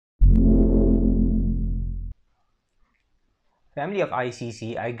Family of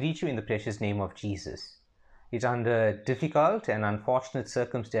ICC, I greet you in the precious name of Jesus. It's under difficult and unfortunate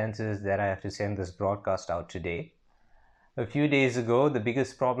circumstances that I have to send this broadcast out today. A few days ago, the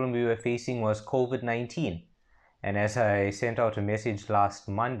biggest problem we were facing was COVID-19. And as I sent out a message last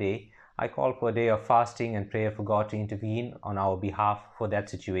Monday, I called for a day of fasting and prayer for God to intervene on our behalf for that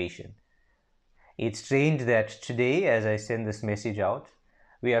situation. It's strange that today, as I send this message out,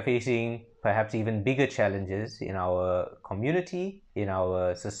 we are facing perhaps even bigger challenges in our community, in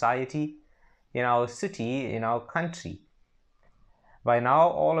our society, in our city, in our country. By now,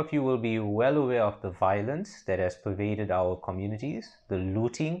 all of you will be well aware of the violence that has pervaded our communities, the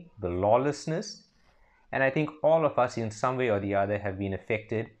looting, the lawlessness, and I think all of us in some way or the other have been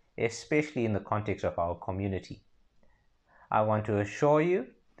affected, especially in the context of our community. I want to assure you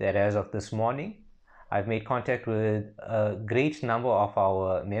that as of this morning, I've made contact with a great number of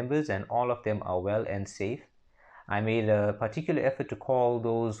our members and all of them are well and safe. I made a particular effort to call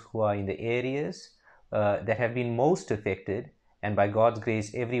those who are in the areas that have been most affected, and by God's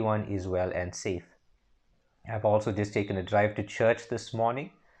grace, everyone is well and safe. I've also just taken a drive to church this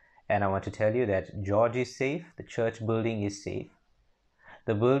morning, and I want to tell you that George is safe, the church building is safe.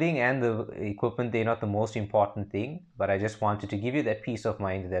 The building and the equipment, they're not the most important thing, but I just wanted to give you that peace of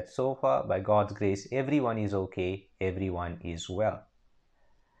mind that so far, by God's grace, everyone is okay, everyone is well.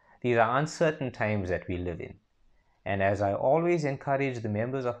 These are uncertain times that we live in. And as I always encourage the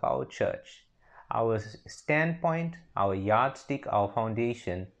members of our church, our standpoint, our yardstick, our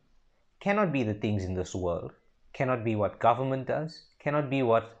foundation cannot be the things in this world, cannot be what government does, cannot be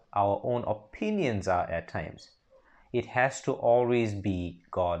what our own opinions are at times. It has to always be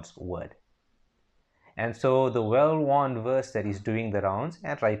God's word. And so the well-worn verse that is doing the rounds,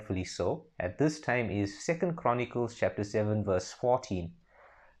 and rightfully so, at this time is 2 Chronicles chapter 7 verse 14,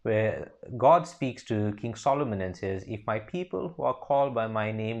 where God speaks to King Solomon and says, "If my people who are called by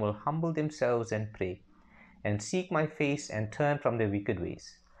my name will humble themselves and pray, and seek my face and turn from their wicked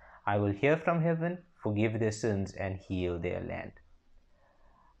ways, I will hear from heaven, forgive their sins, and heal their land."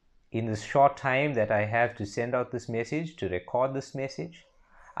 In this short time that I have to send out this message, to record this message,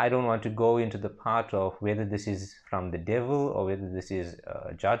 I don't want to go into the part of whether this is from the devil or whether this is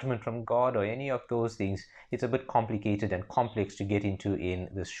a judgment from God or any of those things. It's a bit complicated and complex to get into in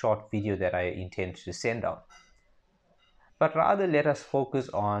this short video that I intend to send out. But rather let us focus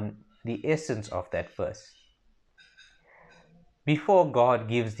on the essence of that verse. Before God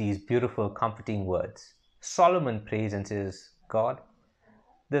gives these beautiful, comforting words, Solomon prays and says, "God,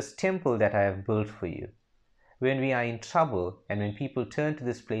 this temple that I have built for you, when we are in trouble and when people turn to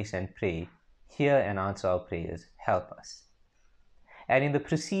this place and pray, hear and answer our prayers, help us." And in the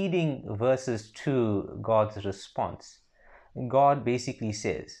preceding verses to God's response, God basically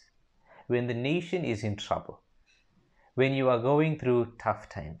says, when the nation is in trouble, when you are going through tough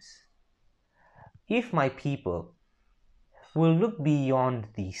times, if my people will look beyond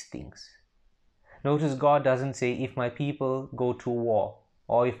these things. Notice God doesn't say, if my people go to war,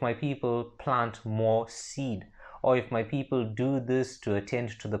 or if my people plant more seed, or if my people do this to attend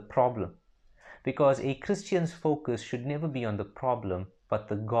to the problem. Because a Christian's focus should never be on the problem, but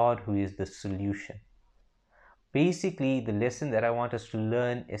the God who is the solution. Basically, the lesson that I want us to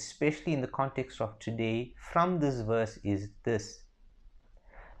learn, especially in the context of today, from this verse is this.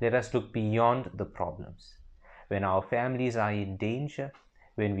 Let us look beyond the problems. When our families are in danger,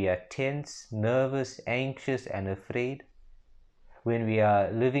 when we are tense, nervous, anxious, and afraid, when we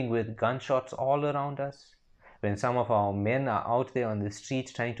are living with gunshots all around us, when some of our men are out there on the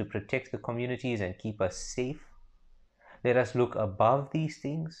streets trying to protect the communities and keep us safe, let us look above these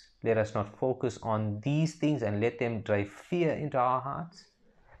things. Let us not focus on these things and let them drive fear into our hearts,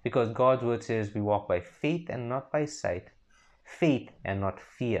 because God's word says we walk by faith and not by sight, faith and not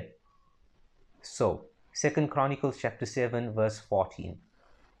fear. So, 2 Chronicles chapter 7 verse 14.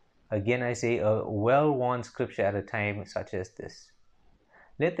 Again I say, a well-worn scripture at a time such as this.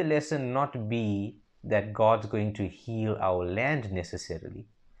 Let the lesson not be that God's going to heal our land necessarily,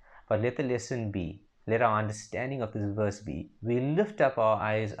 but let the lesson be, let our understanding of this verse be, we lift up our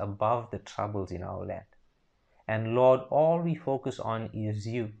eyes above the troubles in our land. And Lord, all we focus on is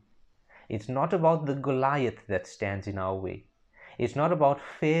you. It's not about the Goliath that stands in our way. It's not about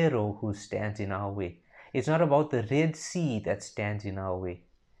Pharaoh who stands in our way. It's not about the Red Sea that stands in our way.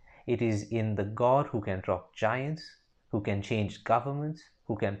 It is in the God who can drop giants, who can change governments,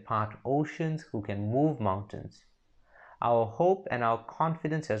 who can part oceans, who can move mountains. Our hope and our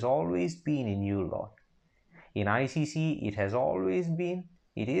confidence has always been in you, Lord. In ICC, it has always been,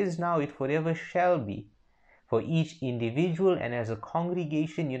 it is now, it forever shall be. For each individual and as a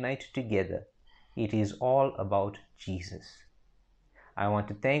congregation united together, it is all about Jesus. I want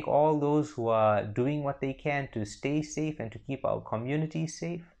to thank all those who are doing what they can to stay safe and to keep our community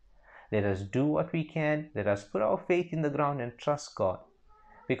safe. Let us do what we can. Let us put our faith in the ground and trust God,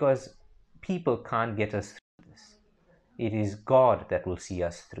 because people can't get us through this. It is God that will see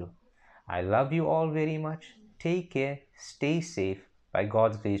us through. I love you all very much. Take care. Stay safe. By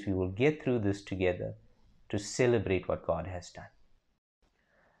God's grace, we will get through this together to celebrate what God has done.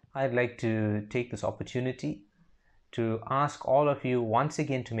 I'd like to take this opportunity to ask all of you once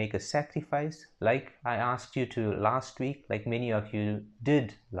again to make a sacrifice, like I asked you to last week, like many of you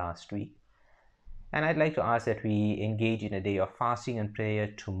did last week. And I'd like to ask that we engage in a day of fasting and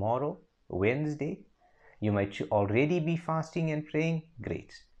prayer tomorrow, Wednesday. You might already be fasting and praying,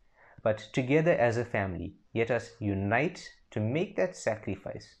 great. But together as a family, let us unite to make that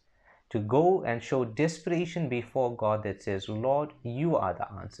sacrifice, to go and show desperation before God that says, Lord, you are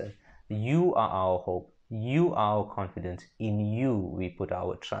the answer. You are our hope. You are our confidence. In you we put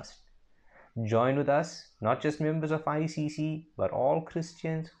our trust. Join with us, not just members of ICC, but all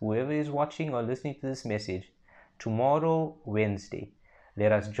Christians, whoever is watching or listening to this message, tomorrow, Wednesday.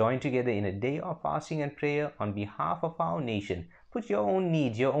 Let us join together in a day of fasting and prayer on behalf of our nation. Put your own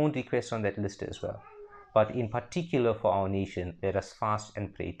needs, your own requests on that list as well. But in particular for our nation, let us fast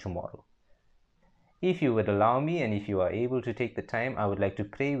and pray tomorrow. If you would allow me, and if you are able to take the time, I would like to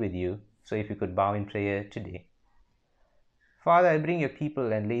pray with you. So if you could bow in prayer today. Father, I bring your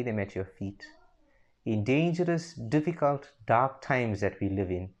people and lay them at your feet. In dangerous, difficult, dark times that we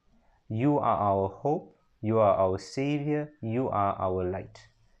live in, you are our hope, you are our Savior, you are our light.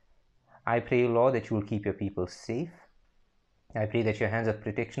 I pray, Lord, that you will keep your people safe. I pray that your hands of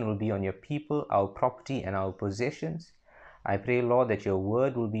protection will be on your people, our property, and our possessions. I pray, Lord, that your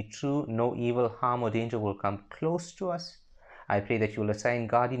word will be true. No evil, harm, or danger will come close to us. I pray that you will assign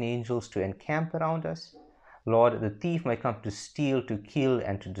guardian angels to encamp around us. Lord, the thief might come to steal, to kill,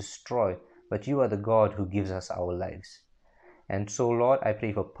 and to destroy, but you are the God who gives us our lives. And so, Lord, I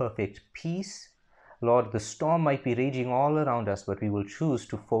pray for perfect peace. Lord, the storm might be raging all around us, but we will choose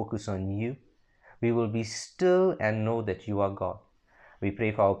to focus on you. We will be still and know that you are God. We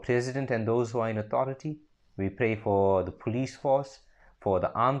pray for our president and those who are in authority. We pray for the police force, for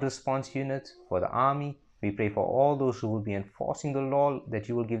the armed response units, for the army. We pray for all those who will be enforcing the law, that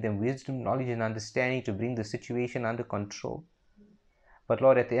you will give them wisdom, knowledge, and understanding to bring the situation under control. But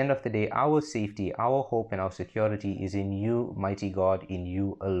Lord, at the end of the day, our safety, our hope, and our security is in you, mighty God, in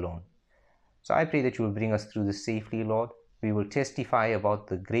you alone. So I pray that you will bring us through this safely, Lord. We will testify about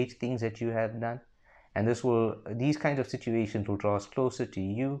the great things that you have done. And these kinds of situations will draw us closer to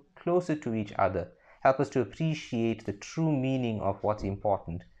you, closer to each other. Help us to appreciate the true meaning of what's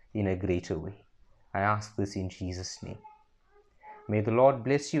important in a greater way. I ask this in Jesus' name. May the Lord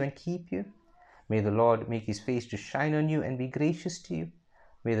bless you and keep you. May the Lord make his face to shine on you and be gracious to you.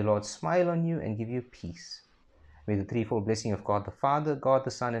 May the Lord smile on you and give you peace. May the threefold blessing of God the Father, God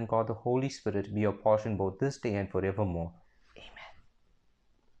the Son, and God the Holy Spirit be your portion both this day and forevermore.